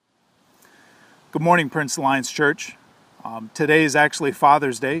Good morning, Prince Alliance Church. Today is actually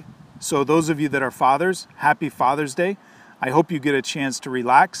Father's Day, so those of you that are fathers, happy Father's Day. I hope you get a chance to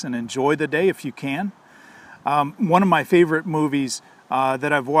relax and enjoy the day if you can. One of my favorite movies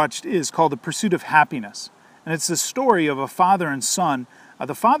that I've watched is called The Pursuit of Happiness, and it's the story of a father and son.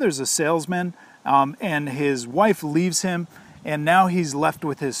 The father's a salesman, and his wife leaves him, and now he's left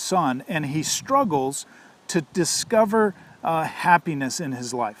with his son, and he struggles to discover happiness in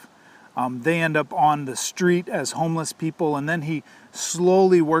his life. They end up on the street as homeless people, and then he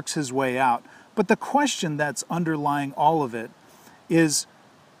slowly works his way out. But the question that's underlying all of it is,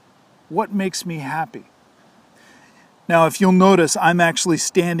 what makes me happy? Now, if you'll notice, I'm actually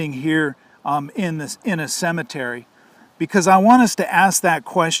standing here in a cemetery because I want us to ask that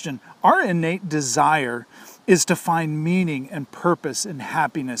question. Our innate desire is to find meaning and purpose and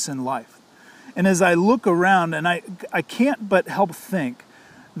happiness in life. And as I look around, and I can't but help think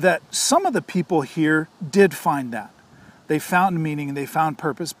that some of the people here did find that. They found meaning and they found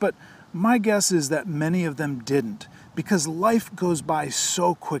purpose, but my guess is that many of them didn't, because life goes by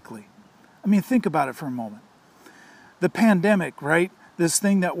so quickly. I mean, think about it for a moment. The pandemic, right? This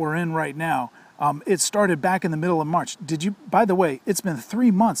thing that we're in right now, it started back in the middle of March. By the way, it's been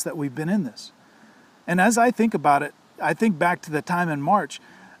 3 months that we've been in this. And as I think about it, I think back to the time in March,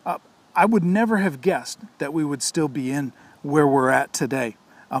 I would never have guessed that we would still be in where we're at today.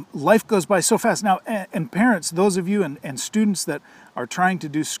 Life goes by so fast. Now, and parents, those of you and students that are trying to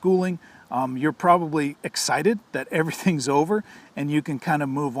do schooling, you're probably excited that everything's over and you can kind of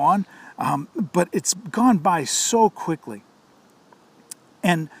move on. But it's gone by so quickly.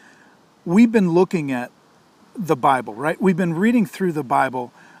 And we've been looking at the Bible, right? We've been reading through the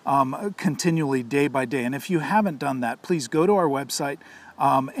Bible continually, day by day. And if you haven't done that, please go to our website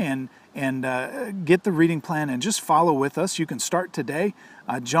and get the reading plan and just follow with us. You can start today,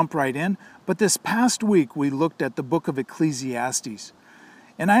 jump right in. But this past week, we looked at the book of Ecclesiastes.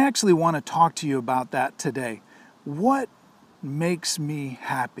 And I actually want to talk to you about that today. What makes me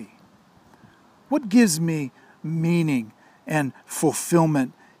happy? What gives me meaning and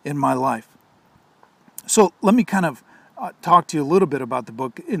fulfillment in my life? So let me kind of talk to you a little bit about the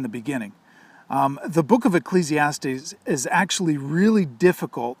book in the beginning. The book of Ecclesiastes is actually really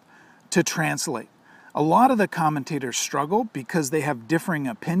difficult to translate. A lot of the commentators struggle because they have differing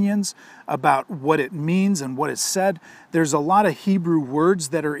opinions about what it means and what is said. There's a lot of Hebrew words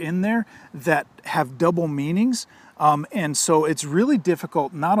that are in there that have double meanings. And so it's really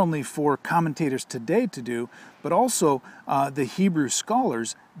difficult not only for commentators today to do, but also the Hebrew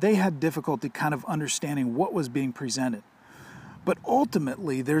scholars. They had difficulty kind of understanding what was being presented. But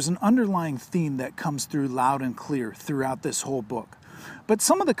ultimately, there's an underlying theme that comes through loud and clear throughout this whole book. But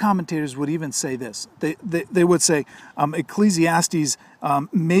some of the commentators would even say this. They would say Ecclesiastes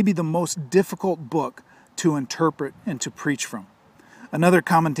may be the most difficult book to interpret and to preach from. Another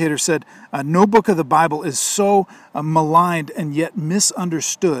commentator said, no book of the Bible is so maligned and yet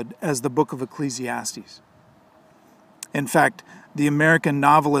misunderstood as the book of Ecclesiastes. In fact, the American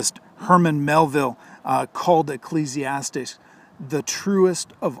novelist Herman Melville called Ecclesiastes the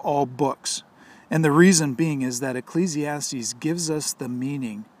truest of all books. And the reason being is that Ecclesiastes gives us the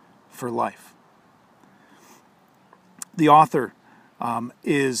meaning for life. The author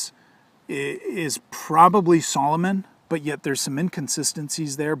is probably Solomon, but yet there's some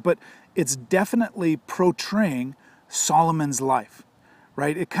inconsistencies there. But it's definitely portraying Solomon's life,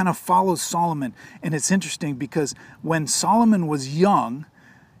 right? It kind of follows Solomon. And it's interesting because when Solomon was young,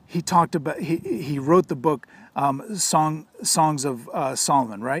 he wrote the book Songs of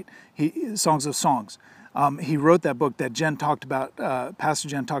Solomon, right? Songs of Songs. He wrote that book that Jen talked about, Pastor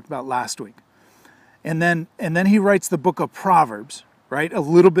Jen talked about last week. And then he writes the book of Proverbs, right? A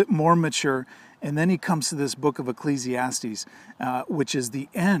little bit more mature. And then he comes to this book of Ecclesiastes, which is the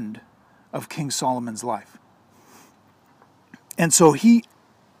end of King Solomon's life. And so he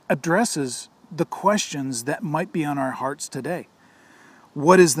addresses the questions that might be on our hearts today.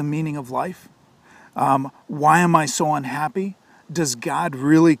 What is the meaning of life? Why am I so unhappy? Does God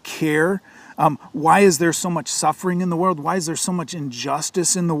really care? Why is there so much suffering in the world? Why is there so much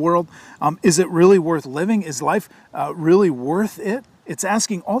injustice in the world? Is it really worth living? Is life really worth it? It's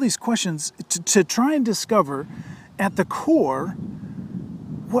asking all these questions to try and discover at the core,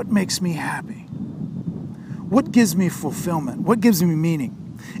 what makes me happy? What gives me fulfillment? What gives me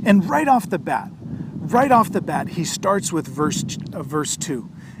meaning? And right off the bat, he starts with verse 2.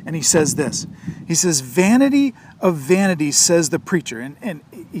 And he says this. He says, vanity of vanities, says the preacher. And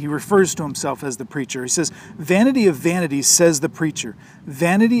he refers to himself as the preacher. He says, vanity of vanities, says the preacher.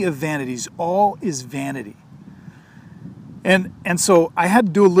 Vanity of vanities, all is vanity. And so I had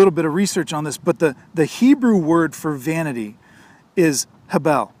to do a little bit of research on this, but the Hebrew word for vanity is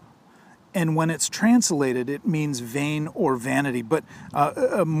hebel. And when it's translated, it means vain or vanity. But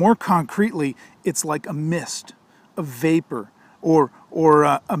more concretely, it's like a mist, a vapor, or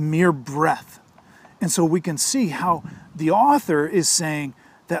a mere breath. And so we can see how the author is saying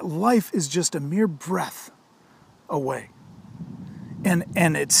that life is just a mere breath away. And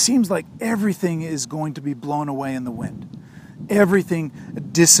it seems like everything is going to be blown away in the wind. Everything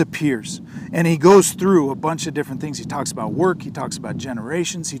disappears. And he goes through a bunch of different things. He talks about work, he talks about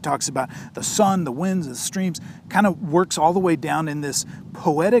generations, he talks about the sun, the winds, the streams, kind of works all the way down in this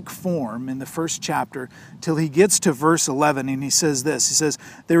poetic form in the first chapter till he gets to verse 11, and he says this. He says,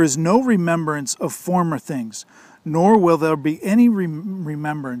 "There is no remembrance of former things, nor will there be any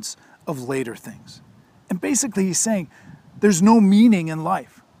remembrance of later things." And basically he's saying there's no meaning in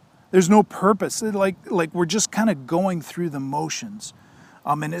life. There's no purpose. Like we're just kind of going through the motions.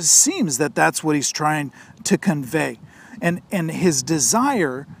 And it seems that that's what he's trying to convey. And his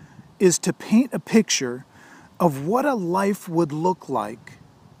desire is to paint a picture of what a life would look like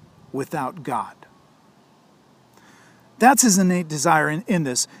without God. That's his innate desire in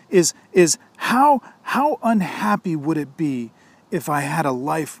this, is how unhappy would it be if I had a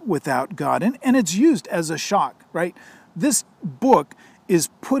life without God? And it's used as a shock, right? This book is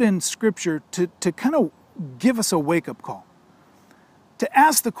put in Scripture to kind of give us a wake-up call. To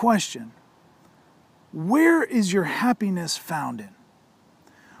ask the question, where is your happiness found in?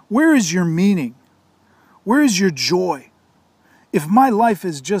 Where is your meaning? Where is your joy? If my life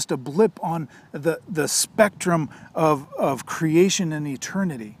is just a blip on the spectrum of creation and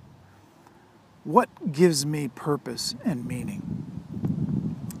eternity, what gives me purpose and meaning?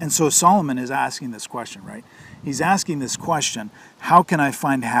 And so Solomon is asking this question, right? He's asking this question, how can I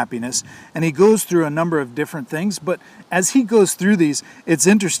find happiness? And he goes through a number of different things, but as he goes through these, it's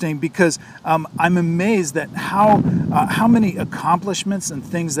interesting because I'm amazed at how many accomplishments and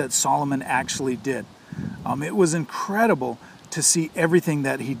things that Solomon actually did. It was incredible to see everything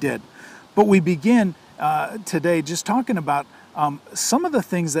that he did. But we begin today just talking about some of the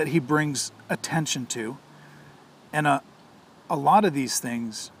things that he brings attention to, and a lot of these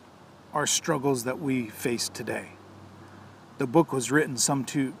things are struggles that we face today. The book was written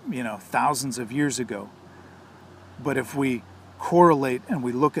thousands of years ago. But if we correlate and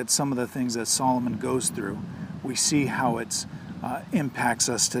we look at some of the things that Solomon goes through, we see how it impacts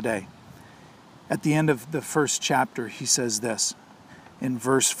us today. At the end of the first chapter, he says this. In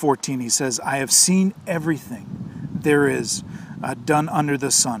verse 14, he says, "I have seen everything there is done under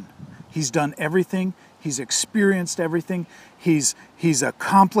the sun." He's done everything. He's experienced everything. He's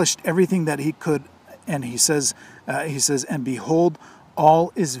accomplished everything that he could. And he says, "And behold,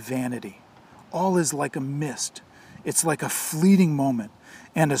 all is vanity. All is like a mist. It's like a fleeting moment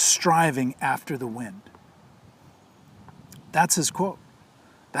and a striving after the wind." That's his quote.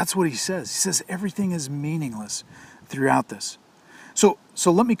 That's what he says. He says everything is meaningless throughout this.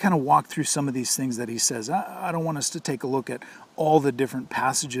 So let me kind of walk through some of these things that he says. I don't want us to take a look at all the different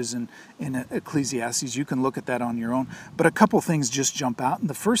passages in Ecclesiastes. You can look at that on your own. But a couple things just jump out. And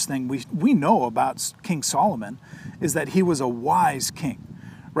the first thing we know about King Solomon is that he was a wise king,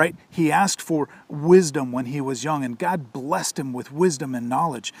 right? He asked for wisdom when he was young, and God blessed him with wisdom and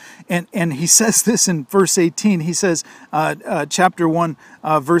knowledge. And he says this in verse 18. He says, chapter 1,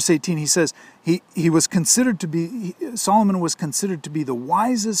 verse 18, he says, Solomon was considered to be the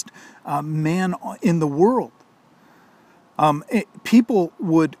wisest man in the world. People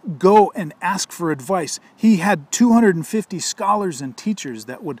would go and ask for advice. He had 250 scholars and teachers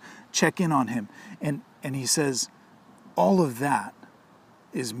that would check in on him. And he says, all of that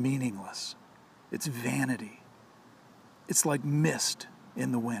is meaningless. It's vanity. It's like mist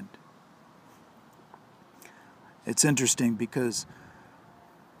in the wind. It's interesting because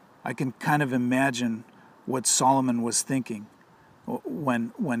I can kind of imagine what Solomon was thinking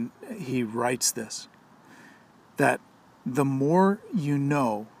when he writes this. That the more you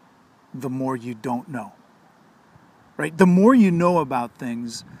know, the more you don't know. Right? The more you know about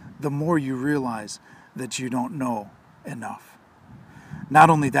things, the more you realize that you don't know enough. Not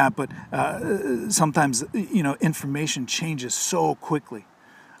only that, but sometimes information changes so quickly.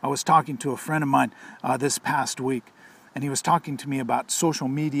 I was talking to a friend of mine this past week, and he was talking to me about social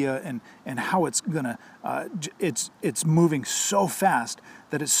media and how it's gonna it's moving so fast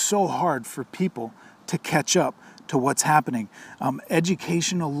that it's so hard for people to catch up to what's happening.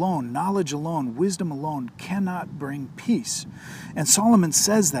 Education alone, knowledge alone, wisdom alone cannot bring peace. And Solomon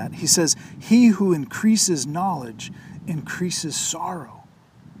says that. He says, "He who increases knowledge increases sorrow."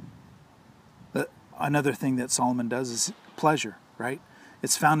 Another thing that Solomon does is pleasure, right?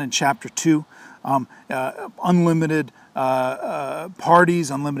 It's found in chapter 2. Unlimited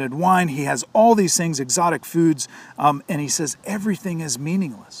parties, unlimited wine. He has all these things, exotic foods, and he says everything is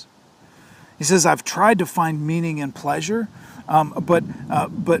meaningless. He says, I've tried to find meaning and pleasure, but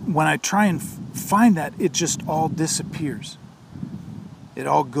when I try and find that, it just all disappears. It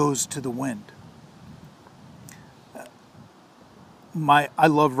all goes to the wind. I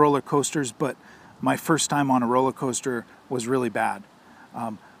love roller coasters, but my first time on a roller coaster was really bad.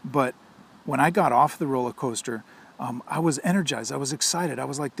 But when I got off the roller coaster, I was energized. I was excited. I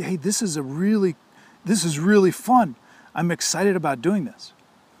was like, hey, this is really fun. I'm excited about doing this.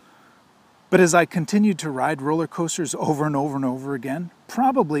 But as I continued to ride roller coasters over and over and over again,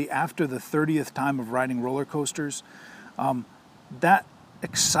 probably after the 30th time of riding roller coasters, that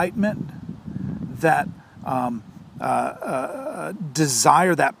excitement, that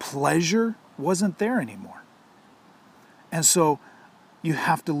desire, that pleasure wasn't there anymore. And so you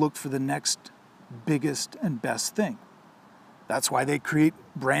have to look for the next biggest and best thing. That's why they create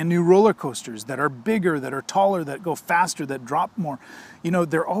brand new roller coasters that are bigger, that are taller, that go faster, that drop more.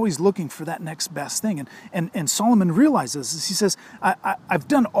 They're always looking for that next best thing. And Solomon realizes this. He says, I've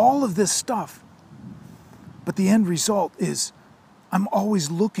done all of this stuff, but the end result is I'm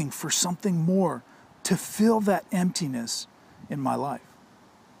always looking for something more to fill that emptiness in my life.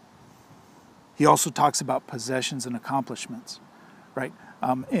 He also talks about possessions and accomplishments, right?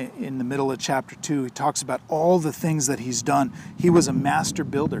 In the middle of chapter 2, he talks about all the things that he's done. He was a master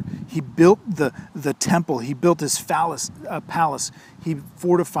builder. He built the temple. He built his palace. He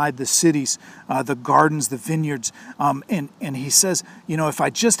fortified the cities, the gardens, the vineyards. And he says, if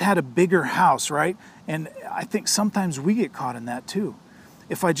I just had a bigger house, right? And I think sometimes we get caught in that too.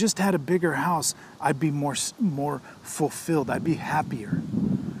 If I just had a bigger house, I'd be more fulfilled. I'd be happier.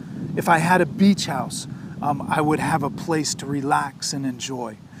 If I had a beach house, I would have a place to relax and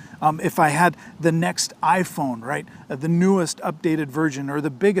enjoy. If I had the next iPhone, right, the newest updated version, or the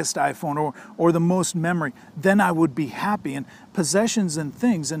biggest iPhone, or the most memory, then I would be happy. And possessions and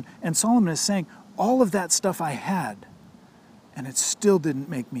things, and Solomon is saying, all of that stuff I had, and it still didn't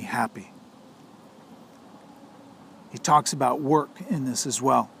make me happy. He talks about work in this as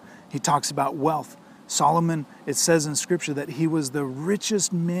well. He talks about wealth. Solomon, it says in Scripture that he was the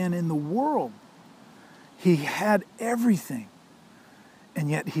richest man in the world. He had everything, and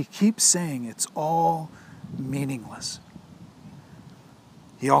yet he keeps saying it's all meaningless.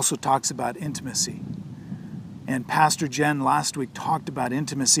 He also talks about intimacy. And Pastor Jen last week talked about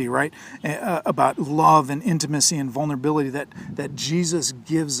intimacy, right? About love and intimacy and vulnerability, that Jesus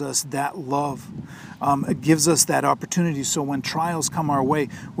gives us that love. It gives us that opportunity, so when trials come our way,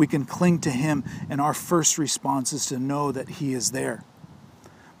 we can cling to him, and our first response is to know that he is there.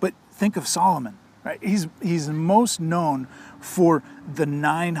 But think of Solomon. Right? He's most known for the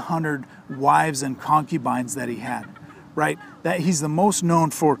 900 wives and concubines that he had, right? That he's the most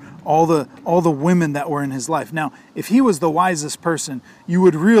known for all the women that were in his life. Now, if he was the wisest person, you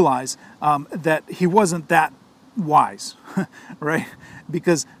would realize that he wasn't that wise, right?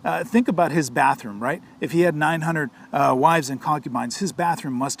 Because think about his bathroom, right? If he had 900 wives and concubines, his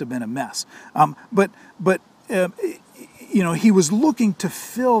bathroom must have been a mess. But he was looking to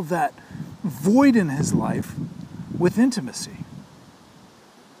fill that void in his life with intimacy.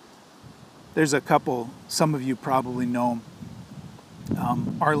 There's a couple, some of you probably know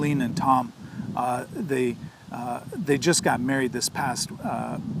them, Arlene and Tom. They just got married this past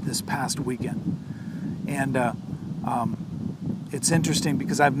weekend, and it's interesting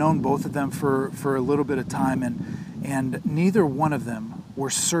because I've known both of them for a little bit of time, and neither one of them were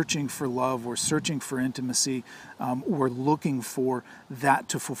searching for love, were searching for intimacy, were looking for that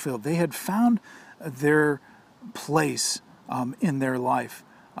to fulfill. They had found their place in their life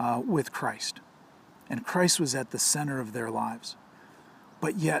with Christ. And Christ was at the center of their lives.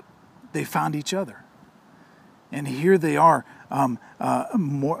 But yet, they found each other. And here they are,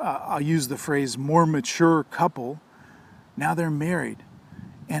 I'll use the phrase, more mature couple. Now they're married.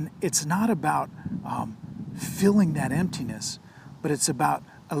 And it's not about filling that emptiness, but it's about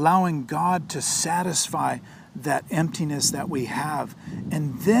allowing God to satisfy that emptiness that we have.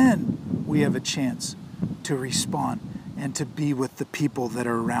 And then we have a chance to respond and to be with the people that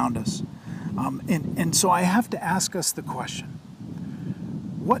are around us. And so I have to ask us the question,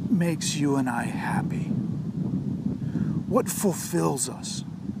 what makes you and I happy? What fulfills us?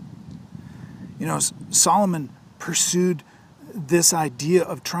 Solomon pursued this idea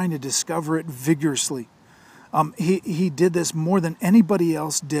of trying to discover it vigorously. He did this more than anybody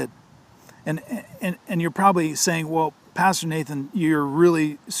else did. And you're probably saying, well, Pastor Nathan, you're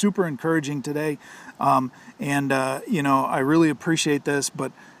really super encouraging today. I really appreciate this,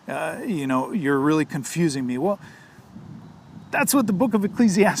 but you're really confusing me. Well, that's what the book of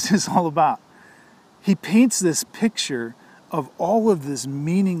Ecclesiastes is all about. He paints this picture of all of this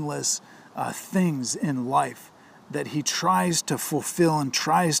meaningless things in life that he tries to fulfill and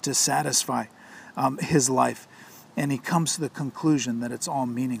tries to satisfy his life. And he comes to the conclusion that it's all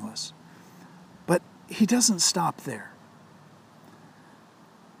meaningless. But he doesn't stop there.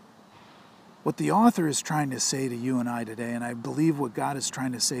 What the author is trying to say to you and I today, and I believe what God is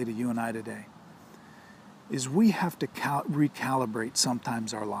trying to say to you and I today, is we have to recalibrate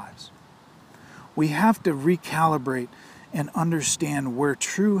sometimes our lives. We have to recalibrate and understand where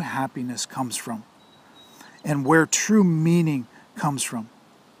true happiness comes from and where true meaning comes from.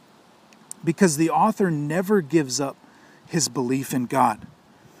 Because the author never gives up his belief in God.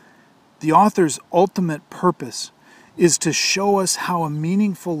 The author's ultimate purpose is to show us how a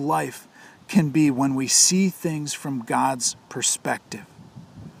meaningful life can be when we see things from God's perspective.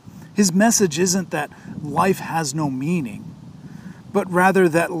 His message isn't that life has no meaning, but rather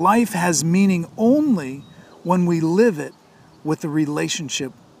that life has meaning only when we live it with a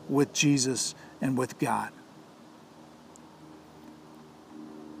relationship with Jesus and with God.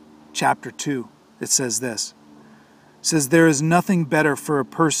 Chapter 2, it says this. It says, "There is nothing better for a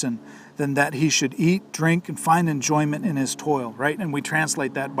person than that he should eat, drink, and find enjoyment in his toil," right? And we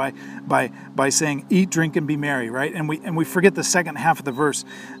translate that by saying, eat, drink, and be merry, right? And we forget the second half of the verse.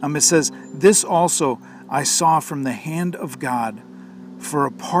 It says, "This also I saw from the hand of God, for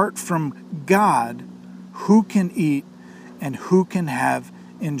apart from God, who can eat and who can have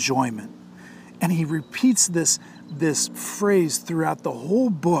enjoyment?" And he repeats this phrase throughout the whole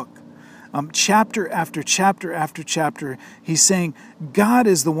book. Chapter after chapter after chapter, he's saying, God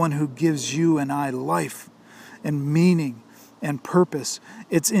is the one who gives you and I life and meaning and purpose.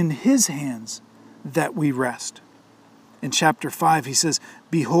 It's in his hands that we rest. In chapter 5, he says,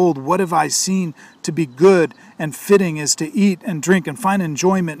 "Behold, what have I seen to be good and fitting is to eat and drink and find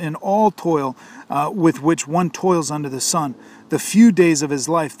enjoyment in all toil with which one toils under the sun, the few days of his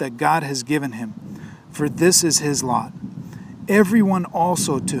life that God has given him. For this is his lot. Everyone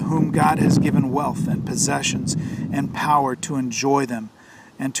also to whom God has given wealth and possessions and power to enjoy them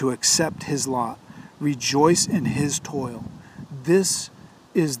and to accept his lot, rejoice in his toil. This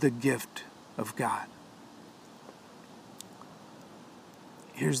is the gift of God."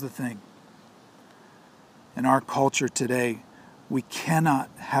 Here's the thing. In our culture today, we cannot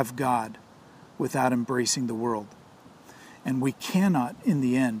have God without embracing the world. And we cannot, in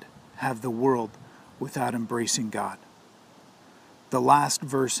the end, have the world without embracing God. The last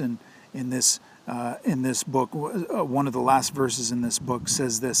verse in this book, one of the last verses in this book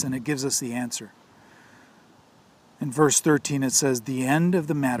says this, and it gives us the answer. In verse 13, it says, "The end of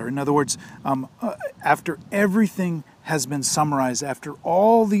the matter." In other words, after everything has been summarized, after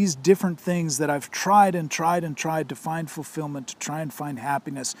all these different things that I've tried and tried and tried to find fulfillment, to try and find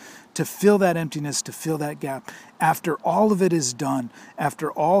happiness, to fill that emptiness, to fill that gap, after all of it is done,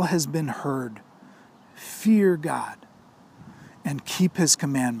 after all has been heard, fear God and keep his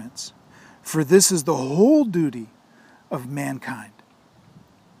commandments, for this is the whole duty of mankind.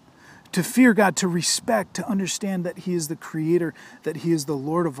 To fear God, to respect, to understand that he is the creator, that he is the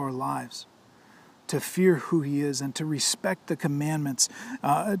Lord of our lives, to fear who he is and to respect the commandments,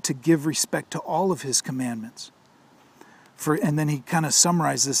 to give respect to all of his commandments. And then he kind of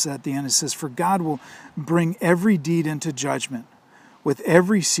summarizes this at the end. It says, "For God will bring every deed into judgment with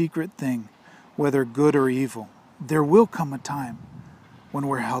every secret thing, whether good or evil. There will come a time when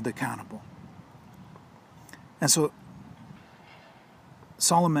we're held accountable." And so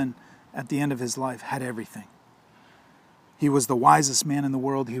Solomon, at the end of his life, had everything. He was the wisest man in the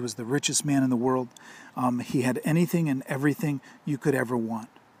world. He was the richest man in the world. He had anything and everything you could ever want.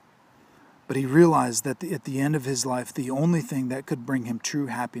 But he realized that at the end of his life, the only thing that could bring him true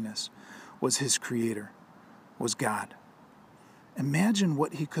happiness was his Creator, was God. Imagine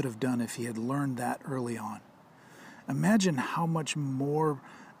what he could have done if he had learned that early on. Imagine how much more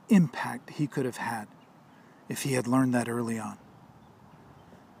impact he could have had if he had learned that early on.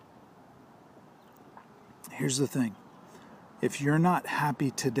 Here's the thing. If you're not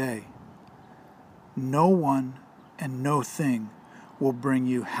happy today, no one and no thing will bring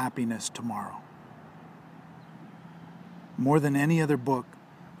you happiness tomorrow. More than any other book,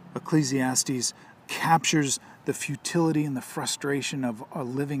 Ecclesiastes captures the futility and the frustration of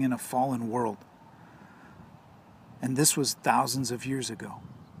living in a fallen world. And this was thousands of years ago.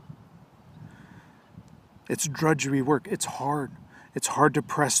 It's drudgery work. It's hard. It's hard to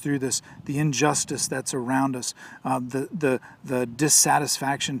press through this, the injustice that's around us, the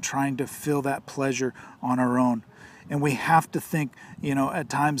dissatisfaction trying to fill that pleasure on our own. And we have to think, at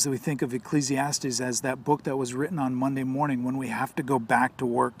times we think of Ecclesiastes as that book that was written on Monday morning when we have to go back to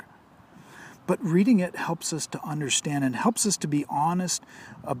work. But reading it helps us to understand and helps us to be honest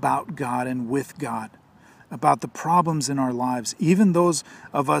about God and with God, about the problems in our lives. Even those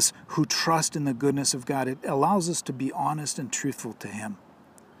of us who trust in the goodness of God, it allows us to be honest and truthful to Him.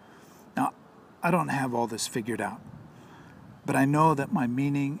 Now, I don't have all this figured out, but I know that my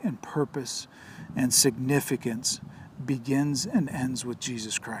meaning and purpose and significance begins and ends with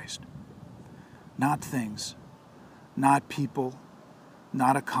Jesus Christ. Not things, not people,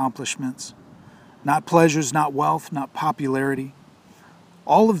 not accomplishments, not pleasures, not wealth, not popularity.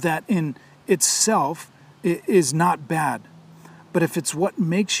 All of that in itself is not bad. But if it's what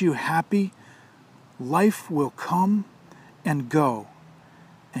makes you happy, life will come and go,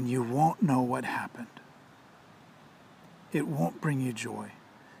 and you won't know what happened. It won't bring you joy.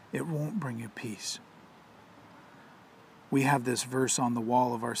 It won't bring you peace. We have this verse on the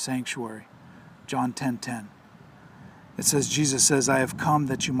wall of our sanctuary, John 10:10. It says, Jesus says, I have come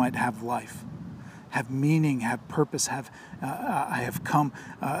that you might have life, have meaning, have purpose, I have come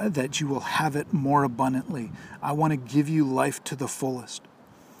that you will have it more abundantly. I want to give you life to the fullest.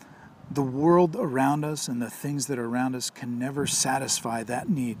 The world around us and the things that are around us can never satisfy that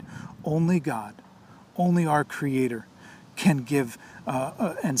need. Only God, only our Creator can give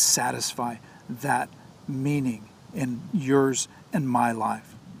and satisfy that meaning in yours and my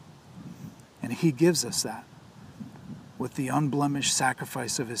life. And He gives us that with the unblemished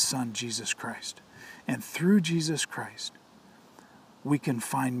sacrifice of His Son, Jesus Christ. And through Jesus Christ, we can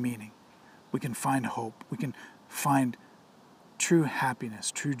find meaning. We can find hope. We can find true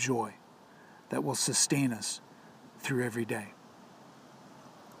happiness, true joy that will sustain us through every day.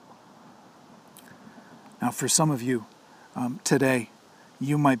 Now, for some of you, today,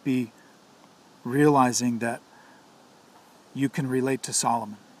 you might be realizing that you can relate to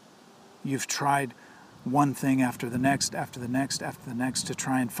Solomon. You've tried one thing after the next, after the next, after the next to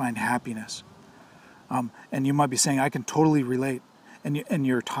try and find happiness. And you might be saying, I can totally relate. And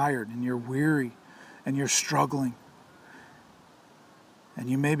you're tired, and you're weary, and you're struggling. And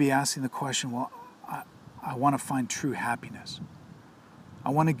you may be asking the question, well, I want to find true happiness. I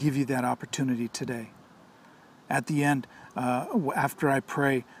want to give you that opportunity today. At the end, after I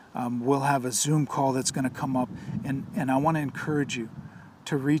pray, we'll have a Zoom call that's going to come up. And I want to encourage you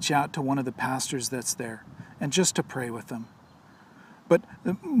to reach out to one of the pastors that's there and just to pray with them. But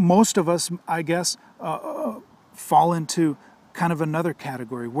most of us, I guess, fall into kind of another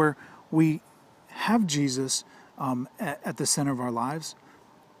category where we have Jesus at the center of our lives,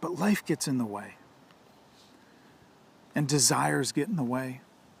 but life gets in the way. And desires get in the way.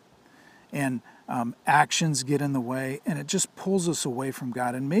 And actions get in the way. And it just pulls us away from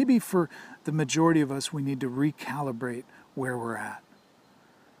God. And maybe for the majority of us, we need to recalibrate where we're at.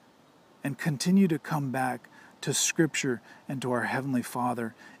 And continue to come back to Scripture and to our Heavenly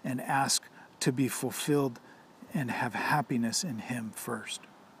Father and ask to be fulfilled and have happiness in Him first.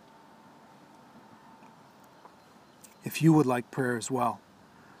 If you would like prayer as well,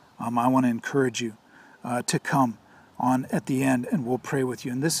 I want to encourage you to come on at the end and we'll pray with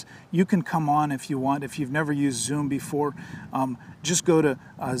you. And this, you can come on if you want. If you've never used Zoom before, just go to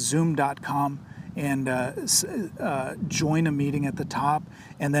zoom.com and join a meeting at the top.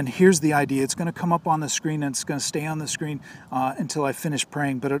 And then here's the idea. It's going to come up on the screen and it's going to stay on the screen until I finish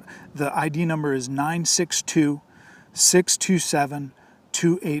praying. But the ID number is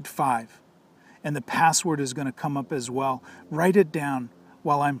 962-627-285. And the password is going to come up as well. Write it down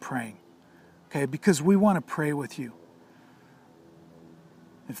while I'm praying. Okay, because we want to pray with you.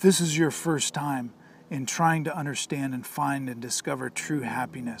 If this is your first time in trying to understand and find and discover true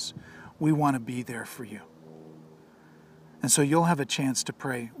happiness, we want to be there for you. And so you'll have a chance to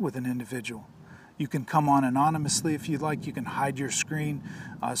pray with an individual. You can come on anonymously if you'd like. You can hide your screen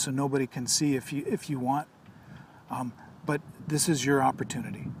so nobody can see if you want. But this is your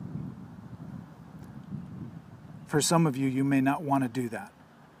opportunity. For some of you, you may not want to do that.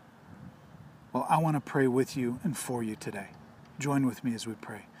 Well, I want to pray with you and for you today. Join with me as we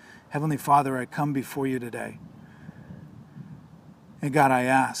pray. Heavenly Father, I come before you today. And God, I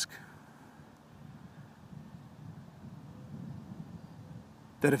ask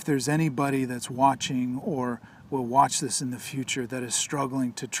that if there's anybody that's watching or will watch this in the future that is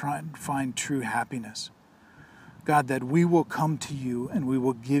struggling to try and find true happiness, God, that we will come to you and we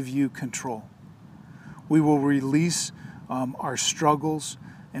will give you control. We will release our struggles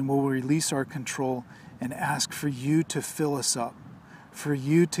and we'll release our control and ask for you to fill us up for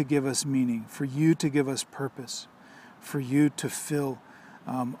you to give us meaning, for you to give us purpose, for you to fill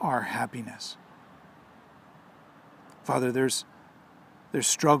our happiness. Father, there's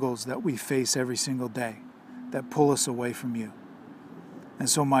struggles that we face every single day that pull us away from you. And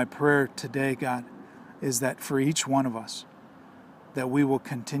so my prayer today, God, is that for each one of us, that we will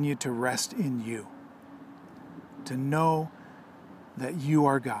continue to rest in you, to know that you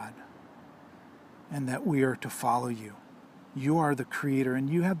are God and that we are to follow you. You are the creator and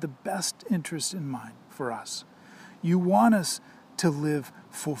you have the best interest in mind for us. You want us to live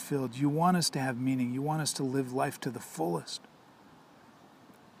fulfilled. You want us to have meaning. You want us to live life to the fullest.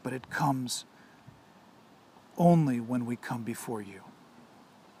 But it comes only when we come before you.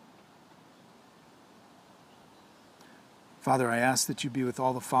 Father, I ask that you be with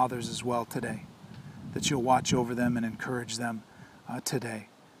all the fathers as well today, that you'll watch over them and encourage them today.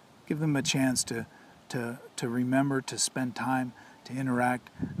 Give them a chance to remember, to spend time, to interact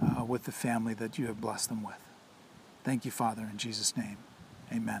with the family that you have blessed them with. Thank you, Father, in Jesus' name.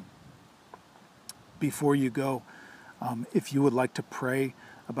 Amen. Before you go, if you would like to pray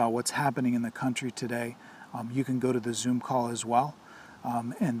about what's happening in the country today, you can go to the Zoom call as well,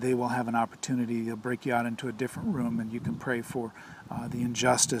 and they will have an opportunity. They'll break you out into a different room, and you can pray for the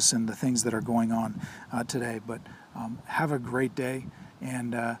injustice and the things that are going on today. But have a great day,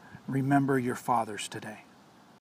 and remember your fathers today.